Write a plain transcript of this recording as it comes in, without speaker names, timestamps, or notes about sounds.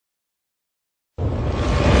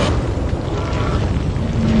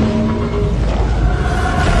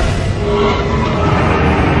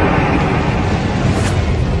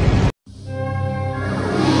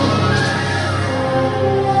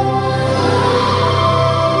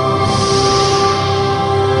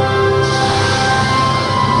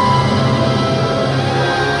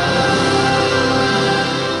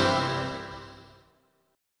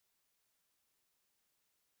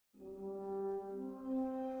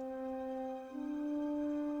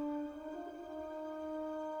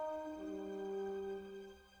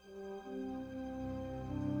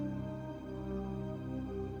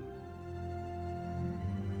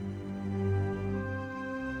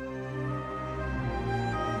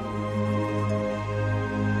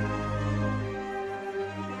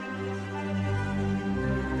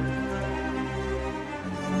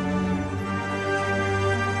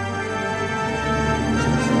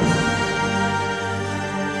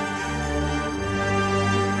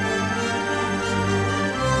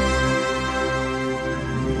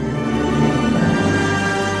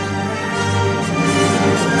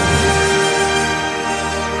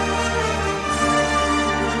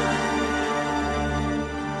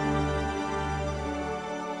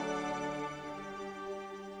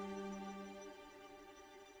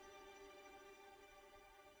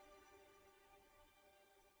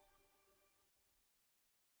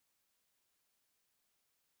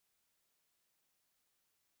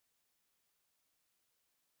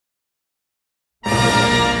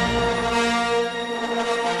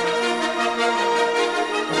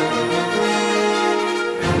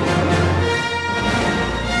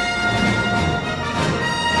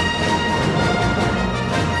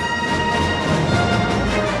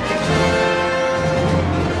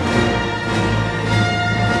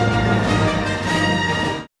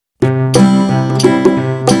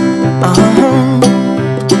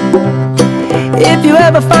If you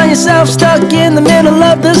ever find yourself stuck in the middle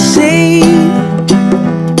of the sea,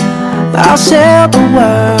 I'll sail the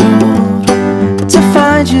world to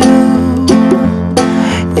find you.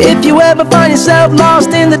 If you ever find yourself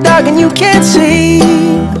lost in the dark and you can't see,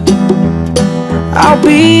 I'll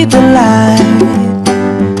be the light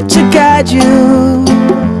to guide you.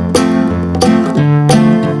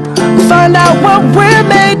 Find out what we're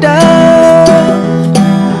made of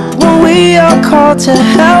when we are called to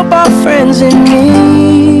help our friends in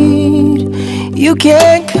need. You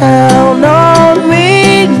can count on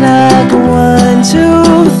me like 1,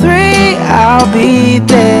 2, 3, I'll be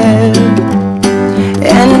there.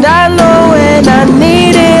 And I know when I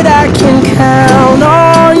need it, I can count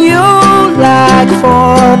on you like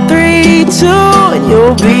 4, 3, 2, and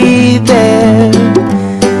you'll be there.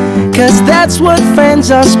 'Cause that's what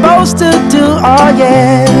friends are supposed to do, oh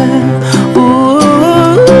yeah. Ooh,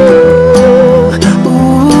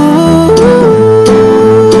 ooh,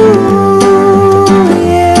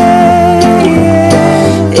 yeah,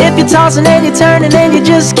 yeah. If you're tossing and you're turning and you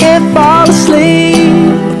just can't fall asleep,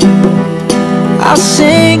 I'll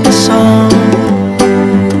sing a song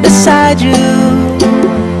beside you.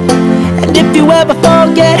 And if you ever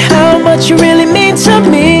forget how much you really mean to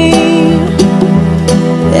me,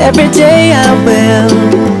 every day I will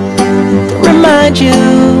remind you.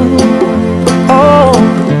 Oh,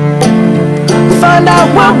 find out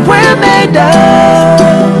what we're made of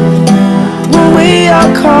when we are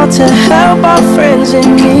called to help our friends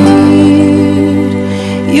in need.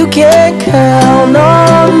 You can count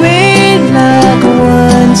on me like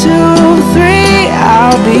 1, 2, 3,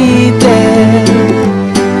 I'll be there.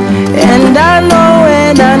 And I know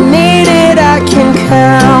when I need it, I can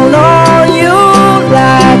count on you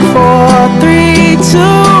like 4, 3, 2,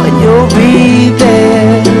 and you'll be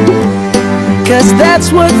there. 'Cause that's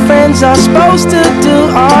what friends are supposed to do,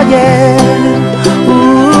 oh yeah. Ooh,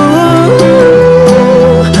 ooh,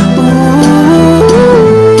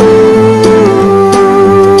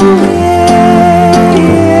 yeah,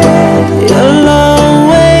 yeah. You'll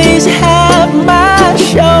always have my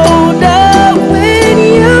shoulder when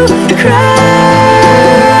you cry.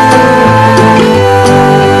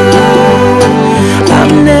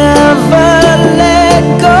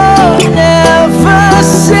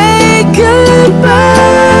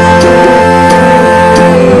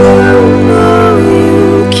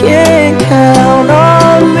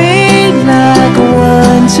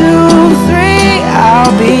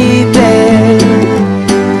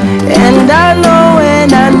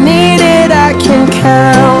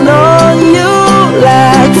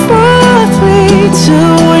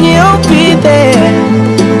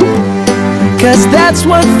 Cause that's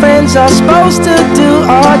what friends are supposed to do,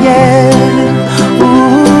 oh yeah. Ooh,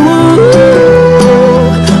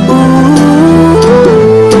 ooh.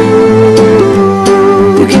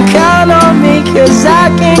 You can count on me, cause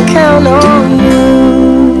I can count on you.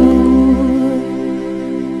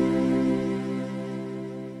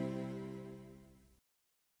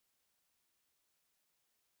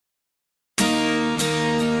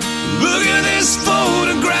 Look at this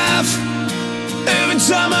photograph. Every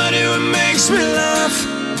time I do, it makes me laugh.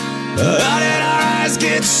 How did our eyes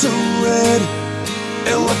get so red?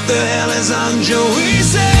 And what the hell is on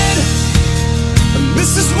Joey's head?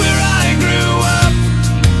 This is where I grew up.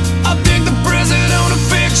 I think the present owner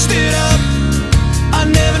fixed it up. I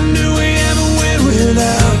never knew we ever went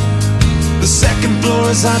without. The second floor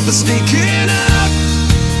is hot for sneaking out.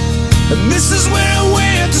 And this is where I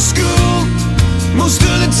went to school. Most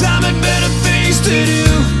of the time had better things to do.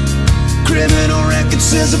 Criminal record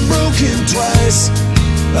says I've broken twice.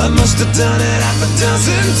 I must have done it half a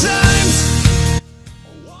dozen times.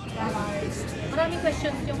 Maraming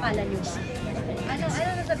questions yung kala nyo ba? Ano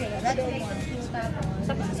nasabihin? Congratulations.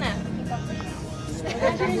 Tapos na.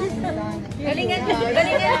 Galingan mo.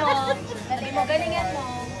 Galingan mo. Galingan mo.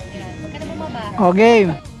 Huwag ka na bumaba. Oh,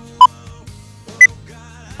 game.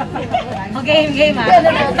 Oh, game ah.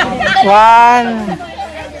 1.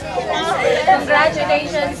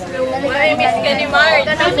 Congratulations to Miss ka ni Mark.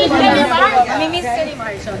 Miss ka ni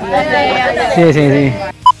Mark. Sige.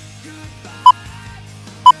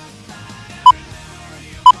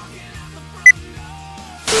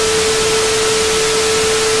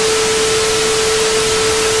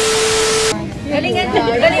 Galingan mo.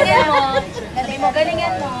 Galingan mo.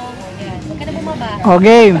 Galingan mo. Huwag ka na bumaba. Oh,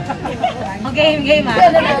 game. Oh, game ah.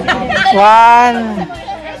 1.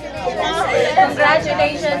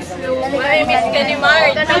 Congratulations to Miss ka ni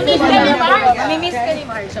Mark. Miss ka ni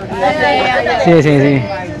Mark. Sige.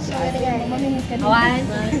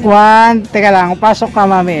 1. Teka lang, pasok ka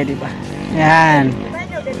mami, di ba? Yan.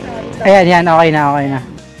 Ayan, okay na.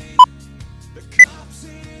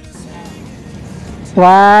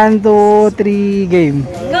 1, 2, 3, game.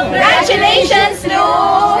 Congratulations, Lu!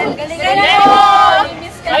 Galing mo!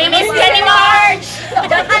 Kami miss ka ni March!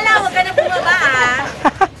 Diyan ka lang, huwag ka na bumaba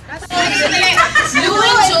Lu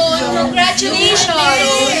and Jown,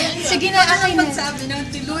 congratulations! Sige na, ako magsabi ng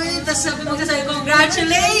tuloy, tapos sabi magsasabi,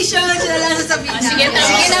 congratulations! Sila lang sasabihin na. Sige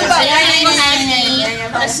na ba?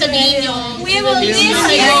 Tapos sabihin nyo, we will miss you!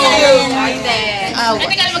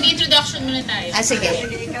 Teka, mag-introduction muna tayo. Sige.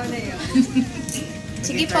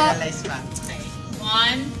 Sige po. 1,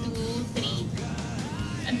 2, 3.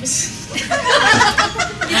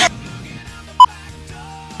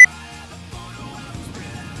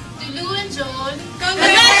 Lu and Jown,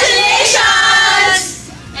 congratulations!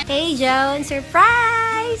 Hey Jown,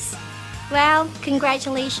 surprise! Well,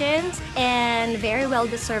 congratulations and very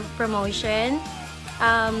well-deserved promotion.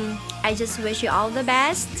 I just wish you all the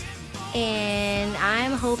best and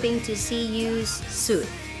I'm hoping to see you soon.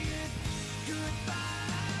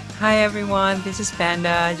 Hi everyone, this is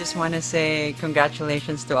Panda. I just want to say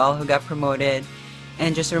congratulations to all who got promoted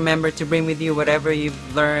and just remember to bring with you whatever you've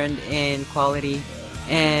learned in quality.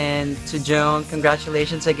 And to Jown,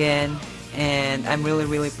 congratulations again, and I'm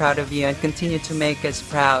really proud of you and continue to make us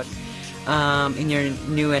proud in your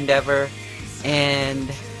new endeavor. And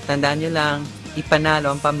tandaan nyo lang,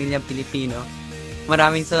 ipanalo ang pamilyang Pilipino.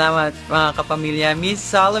 Maraming salamat mga kapamilya. Miss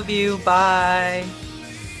all of you. Bye!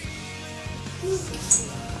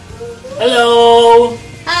 Hello!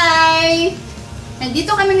 Hi!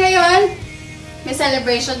 Nandito kami ngayon. May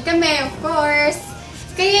celebration kami, of course.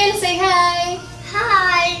 Kayo, say hi!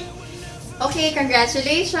 Hi! Okay,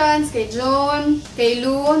 congratulations kay Jown, kay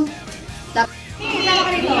Lu.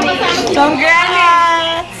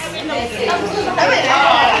 Congrats!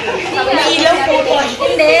 Ilang po po.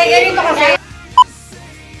 Hindi, ganito kasi.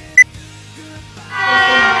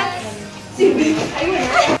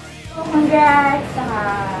 Congrats!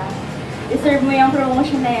 Deserve mo yung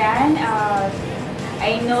promotion na yan.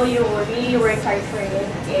 I know you really worked hard for it.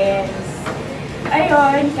 And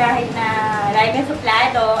ayun, kahit na lagi kang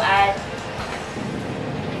suplado at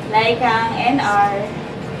lagi kang NR,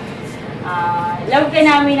 love ka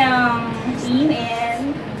namin ng team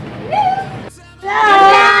and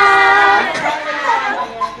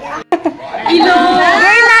Ilo!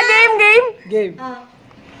 Game na! Game! Game.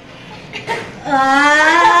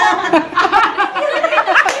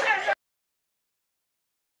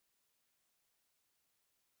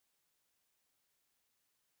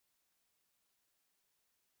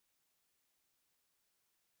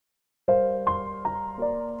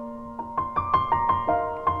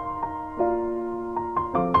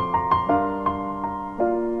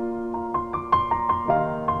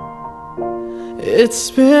 It's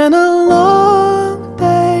been a long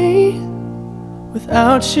day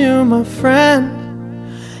without you, my friend,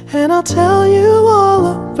 and I'll tell you all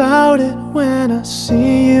about it when I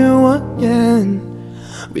see you again.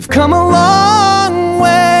 We've come a long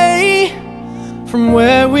way from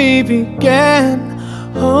where we began.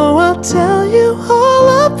 Oh, I'll tell you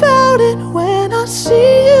all about it when I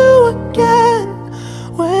see you again.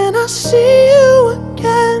 When I see you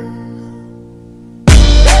again.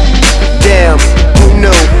 Damn, who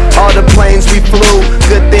knew? All the planes we flew,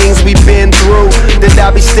 good things we've been through, that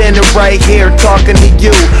I'll be standing right here talking to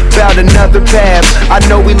you about another path. I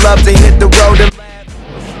know we love to hit the road and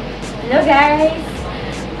hello guys!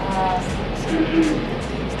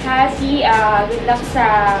 Happy, good luck sa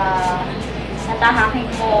natahaking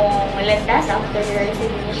mong landas after your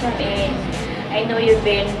resignation, and I know you've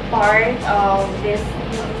been part of this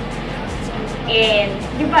team. And,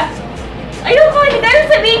 di ba? Ayoko, hindi tayo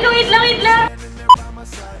sabihin ko, wait lang!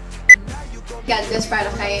 God bless para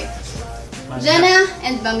kay Jenna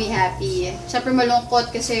and Mami Hapiey. Siyempre malungkot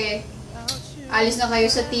kasi alis na kayo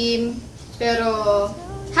sa team, pero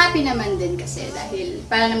happy naman din kasi dahil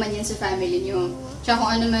para naman yan sa family niyo. Tsaka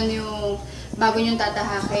kung ano man yung bago niyong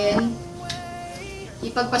tatahakin,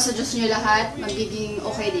 ipagpasa Diyos niyo lahat, magiging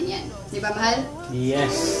okay din yan. Di ba, mahal?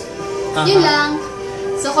 Yes. Yun lang.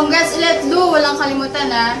 So, congrats ulit, Lu. Walang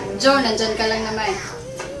kalimutan, ha. Jown, nandyan ka lang naman.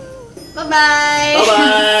 Bye-bye!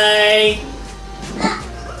 Bye-bye!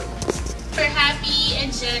 For Hapiey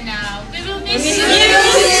and Jenna, we will miss you!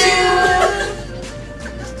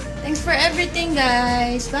 Thanks for everything,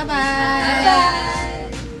 guys.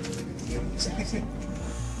 Bye-bye!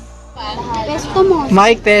 Pesto mo.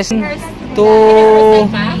 Mic test. 2.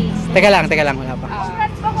 Teka lang, wala pa.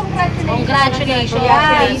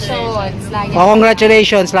 Congratulations! Oh,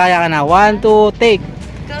 congratulations, laya ka na. 1, 2, take.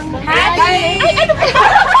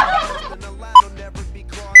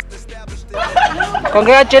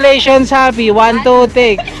 Congratulations, Happy. 1, 2,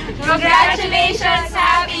 take. Congratulations,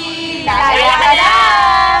 Happy! Kaya ka na!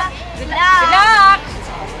 Good luck!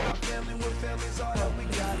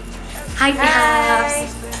 Hi, Paps!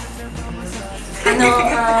 Ano,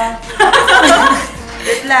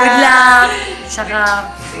 good luck! Saka,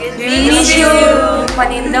 we miss you!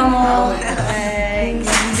 Paninda mo!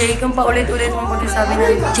 Jacob, paulit-ulit mong pagkasabi na,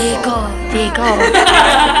 Jacob!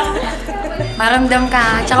 Maramdam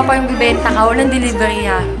ka, tsaka pa yung bibenta ka, walang delivery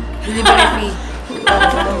ha. Delivery fee.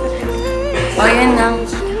 O, yun lang.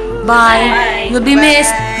 Bye! You'll be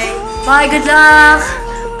missed! Bye! Good luck!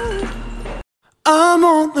 I'm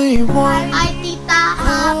only one. Hi, Tita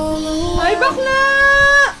Happy! Ay, bakla!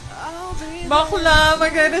 Bakla,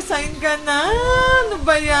 mag-resign ka na. Ano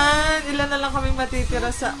ba yan? Ilan na lang kaming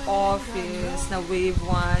matitira sa office na wave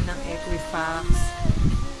 1 ng Equifax.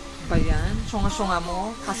 Ba yan? Syunga-syunga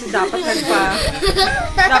mo? Kasi dapat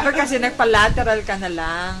nagpa-lateral ka na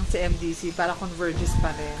lang sa MDC para converges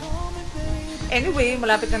pa rin. Anyway,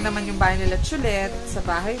 malapit lang naman yung bahay nila Chulet sa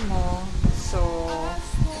bahay mo. So,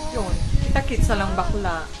 yun. Kita-kits na lang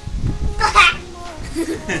bakla.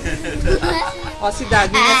 O, si Dad.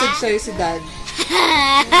 May message sa'yo si Dad.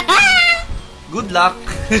 Good luck!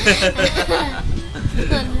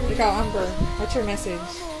 Ikaw, Amber. What's your message?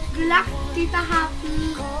 Good luck, Tita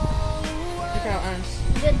Happy! Ikaw, Ans.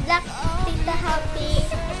 Good luck, Tita Happy!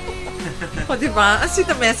 O, diba? Ang sweet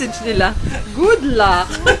na message nila. Good luck!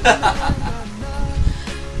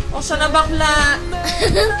 O, sana bakla?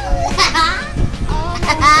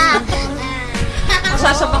 O,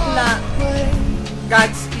 sa bakla?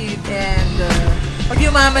 Godspeed and pag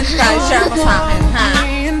yumaman ka, share mo sa akin, ha?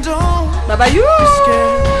 Bye-bye! See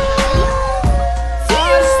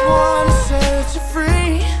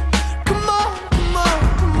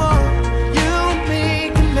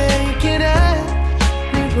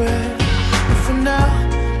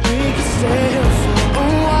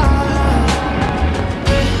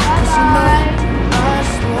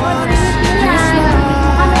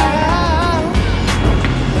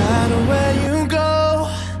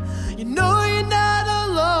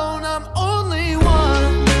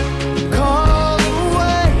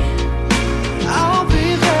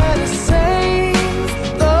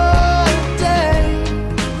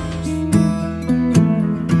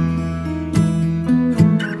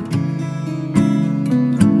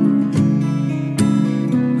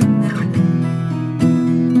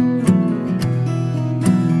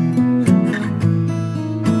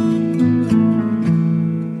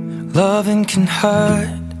Loving can hurt.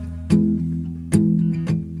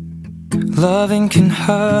 Loving can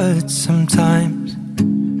hurt sometimes,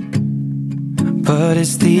 but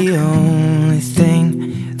it's the only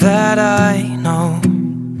thing that I know.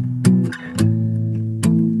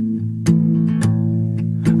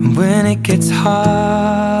 When it gets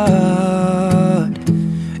hard,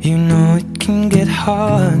 you know it can get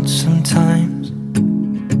hard sometimes.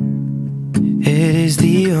 It is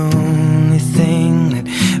the only thing that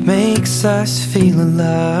makes us feel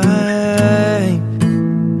alive.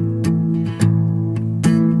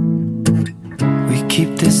 We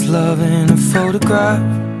keep this love in a photograph.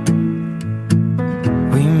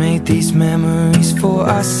 We made these memories for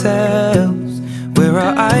ourselves, where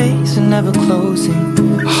our eyes are never closing,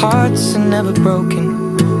 our hearts are never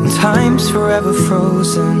broken, and time's forever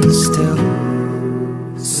frozen still.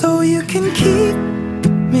 So you can keep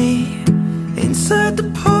me inside the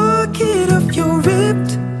pocket of your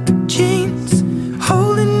ripped jeans,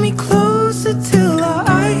 holding me closer till our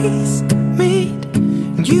eyes meet,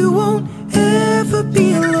 and you won't ever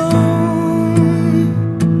be alone.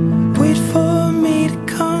 Wait for me to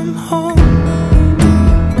come home.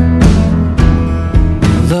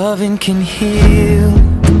 Loving can heal,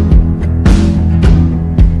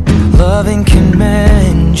 loving can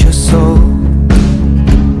mend your soul,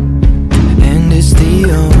 and it's the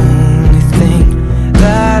only thing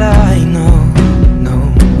that I know.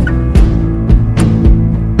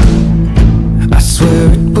 I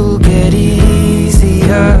swear it will get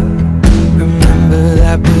easier. Remember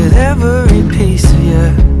that with every piece of you.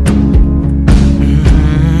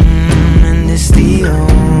 And it's the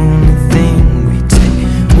only thing we take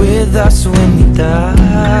with us when we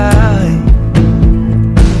die.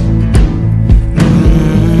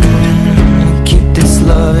 We keep this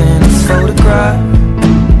love in a photograph.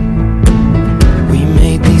 We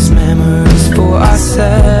made these memories for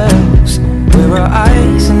ourselves, where our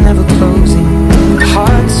eyes are never closing, our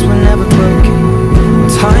hearts were never broken,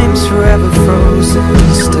 time's forever frozen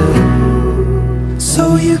still.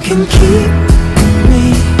 So you can keep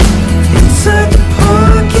me inside the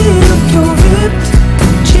pocket of your ripped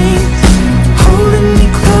jeans, holding me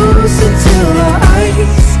closer till our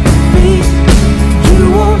eyes meet. You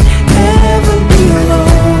won't ever be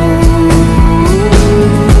alone.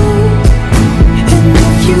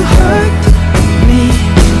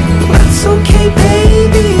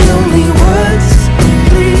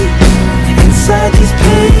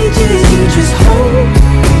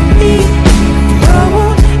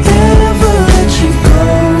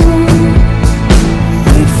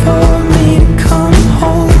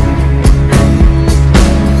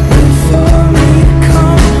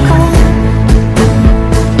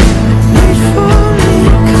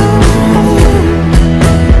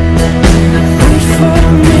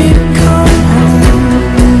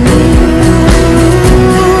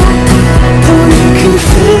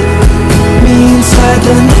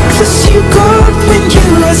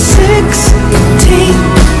 were 16,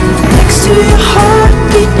 next to your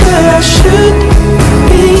heartbeat where I should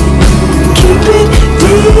be. Keep it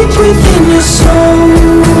deep within your soul.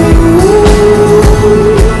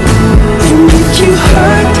 And if you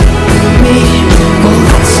hurt me, well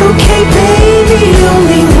that's okay baby,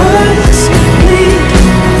 only words bleed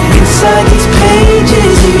inside these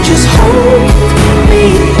pages. You just hold me,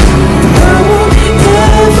 I won't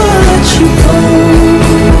ever let you go.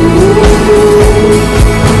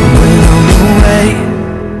 When I'm away,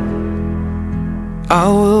 I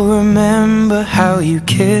will remember how you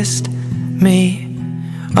kissed me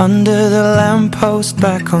under the lamppost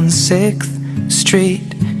back on 6th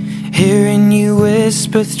Street, hearing you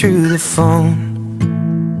whisper through the phone,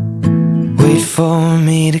 wait for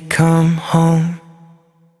me to come home.